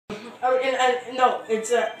No,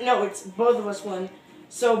 it's both of us win.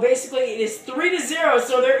 So basically, it is 3-0.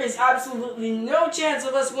 So there is absolutely no chance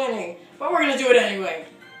of us winning, but we're gonna do it anyway.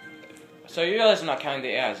 So you realize I'm not counting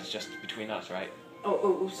the AIs, it's just between us, right?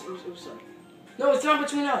 Oops, sorry. No, it's not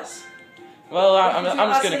between us. Well, I'm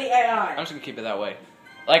just and the AI. I'm just gonna keep it that way.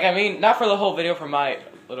 Like, I mean, not for the whole video, for my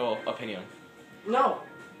little opinion. No.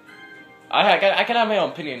 I can have my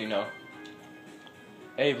own opinion, you know.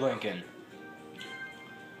 Abe Lincoln,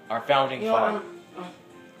 our founding father.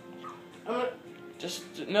 I'm gonna...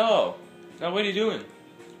 Just no. Now what are you doing?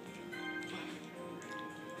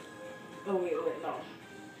 Oh wait, no.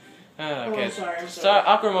 Okay. I'm sorry.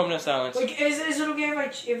 Awkward moment of silence. Like, is it okay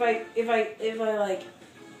if I like?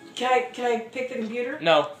 Can I pick the computer?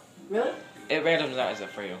 No. Really? It randomizes it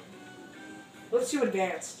for you. Let's do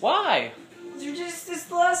advanced. Why? It's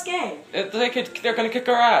the last game. They're gonna kick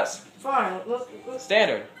our ass. Fine. Let's...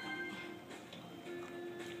 Standard.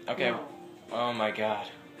 Okay. No. Oh my god.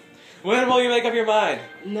 When will you make up your mind?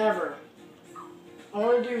 Never. I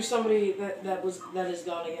want to do somebody that has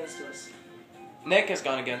gone against us. Nick has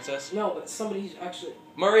gone against us. No, but somebody who's actually...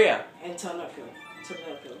 Maria. And Tanaka.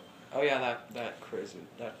 Oh yeah, that crazy.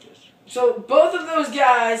 That just... So both of those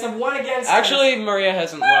guys have won against Actually, us. Maria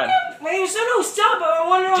hasn't won. Wait, no, stop! I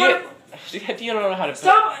want to know how to... Do you don't know how to play?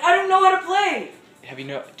 Stop! I don't know how to play!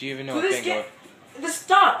 Do you even know what bingo is?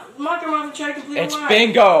 Stop! Mark your mouth and try to complete It's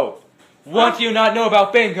bingo! What do you not know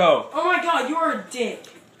about bingo? Oh my god, you're a dick.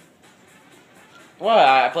 What?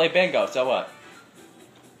 I play bingo, so what?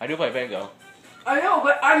 I do play bingo. I know,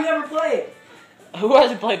 but I've never played. Who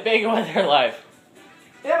hasn't played bingo in their life?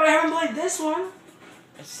 Yeah, but I haven't played this one.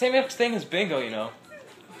 It's the same thing as bingo, you know.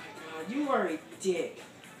 Oh my god, you are a dick.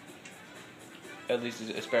 At least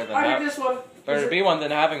it's better than I did this one. Better to be one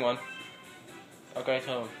than having one. Okay,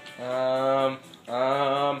 so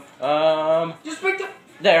Just pick the...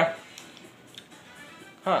 There.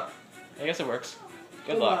 Huh. I guess it works.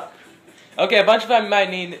 Good luck. Okay, a bunch of my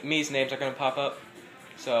me's names are gonna pop up.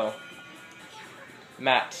 So,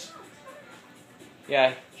 Matt.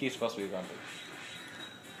 Yeah, he's supposed to be grumpy.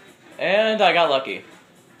 And I got lucky.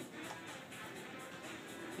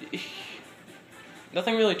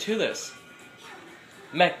 Nothing really to this.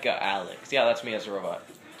 Mecha Alex. Yeah, that's me as a robot.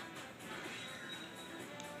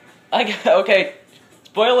 Okay,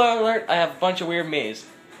 spoiler alert, I have a bunch of weird me's.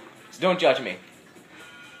 So don't judge me.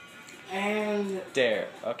 And... There,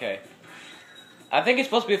 okay. I think he's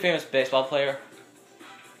supposed to be a famous baseball player.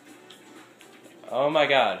 Oh my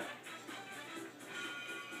god.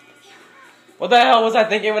 What the hell was I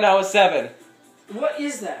thinking when I was 7? What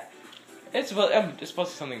is that? It's supposed to be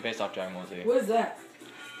something based off Dragon Ball Z. What is that?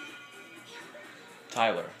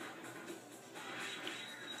 Tyler.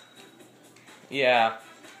 Yeah.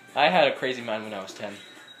 I had a crazy mind when I was 10.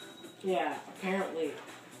 Yeah, apparently.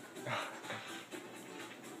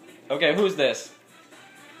 Okay, who's this?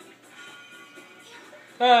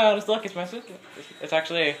 It's lucky it's my sister. It's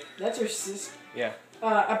actually... That's your sister. Yeah.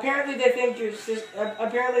 Apparently they think your sister...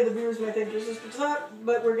 apparently the viewers might think your sister's hot,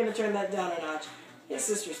 but we're gonna turn that down a notch. His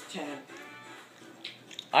sister's 10.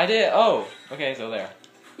 I did... Oh. Okay, so there.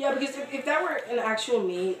 Yeah, because if that were an actual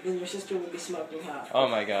me, then your sister would be smoking hot. Oh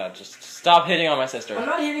my god, just stop hitting on my sister. I'm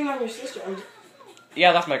not hitting on your sister.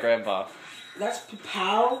 Yeah, that's my grandpa. That's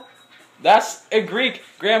Papau? That's in Greek.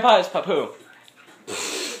 Grandpa is Papu.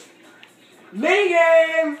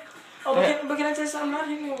 Minigame! Oh, but can I tell you something? I'm not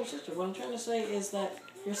hitting on your sister. What I'm trying to say is that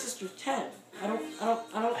your sister's 10. I don't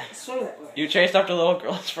swing that way. You chased after little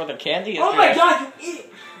girls for the candy? Oh my god, you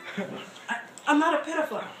idiot! I'm not a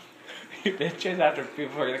pedophile. You did chase after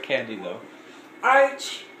people for the candy, though.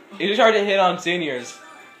 You just tried to hit on seniors.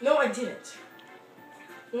 No, I didn't.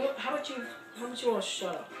 You know, how about you all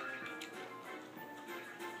shut up?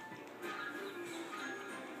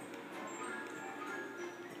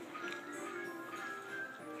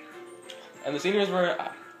 And the seniors were...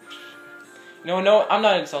 No, I'm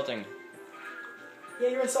not insulting. Yeah,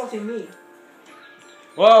 you're insulting me.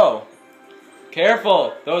 Whoa!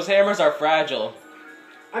 Careful! Those hammers are fragile.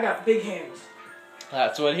 I got big hands.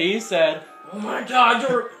 That's what he said. Oh my god,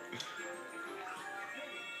 you're...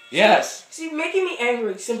 Yes! See, making me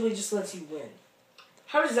angry simply just lets you win.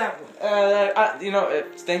 How does that work?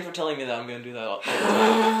 Thanks for telling me that I'm gonna do that all the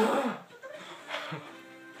time.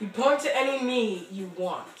 You point to any me you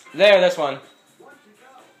want. There, this one.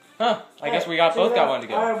 Huh, I guess we both got one to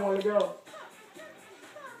go. I have one to go.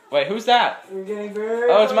 Wait, who's that? We're getting very...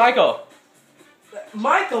 Oh, it's Michael.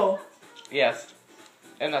 Michael? Yes.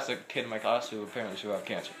 And that's a kid in my class who apparently should have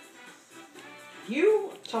cancer.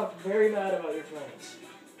 You talk very bad about your friends.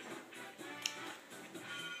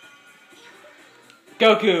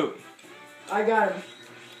 Goku! I got him.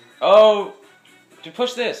 Oh, dude,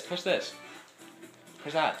 push this. Push this.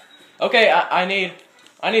 Push that. Okay, I need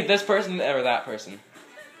this person or that person.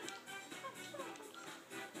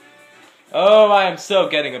 Oh, I am so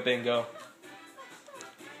getting a bingo.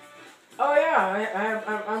 Oh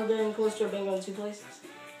yeah, I'm getting close to a bingo in 2 places.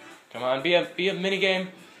 Come on, be a mini game.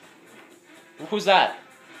 Who's that?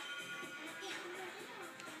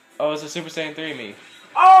 Oh, it's a Super Saiyan 3 me.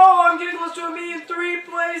 Oh, I'm getting close to a me in 3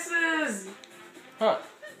 places. Huh.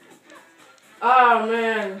 Oh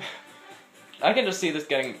man. I can just see this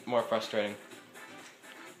getting more frustrating.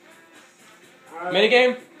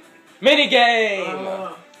 Minigame?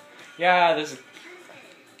 Minigame! Yeah, this is...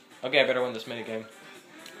 Okay, I better win this minigame.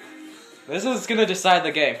 This is gonna decide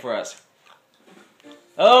the game for us.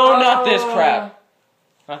 Oh, not this crap.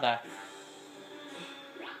 Not that.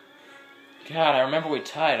 God, I remember we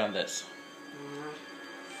tied on this.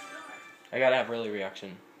 I gotta have early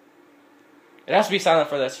reaction. It has to be silent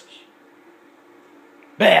for this.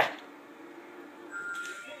 Bah!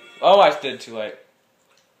 Oh, I did it too late.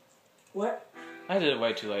 What? I did it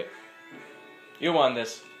way too late. You won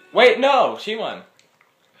this. Wait, no! She won.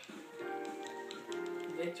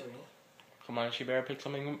 Victory. Come on, she better pick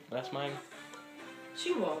something that's mine.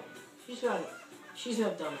 She won't. She's no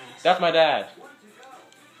dumbass. That's my dad.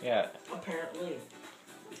 Yeah. Apparently.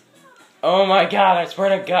 Oh my god, I swear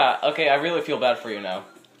to god. Okay, I really feel bad for you now.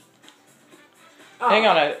 Oh. Hang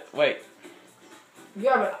on, wait.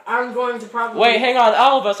 Yeah, but I'm going to probably... Wait, hang on,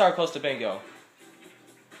 all of us are close to bingo.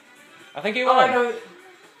 I think you won. Oh, I know.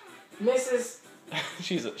 Mrs.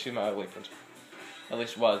 she's my ugly principal. At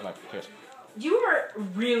least was my principal. You are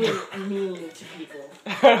really mean to people.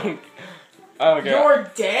 I don't care.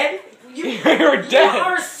 You're dead? You're dead. You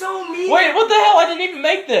are so mean. Wait, what the hell? I didn't even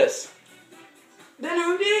make this. Then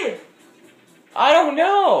who did? I don't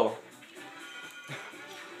know.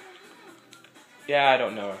 Yeah, I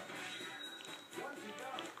don't know her.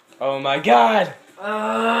 Oh my god.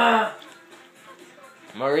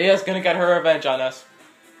 Maria's gonna get her revenge on us.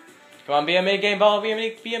 Come on, be a mini game ball. Be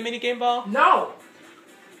a mini game ball. No.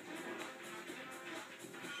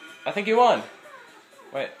 I think you won.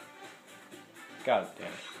 Wait. God damn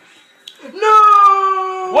it.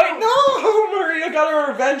 No! Wait, no! Maria got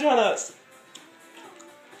her revenge on us.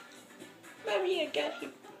 Maria got you.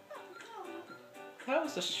 That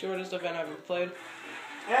was the shortest event I've ever played.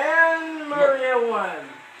 And Maria won.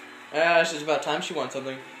 It's just about time she won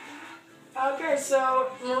something. Okay,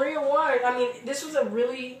 so Maria won. I mean, this was a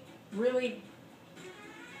really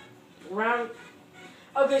round.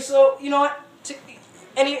 Okay, so you know what?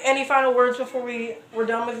 Any final words before we're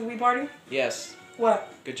done with the Wii Party? Yes.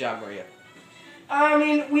 What? Good job, Maria. I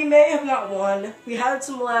mean, we may have not won. We had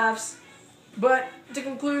some laughs, but to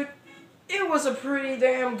conclude, it was a pretty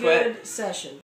damn good session.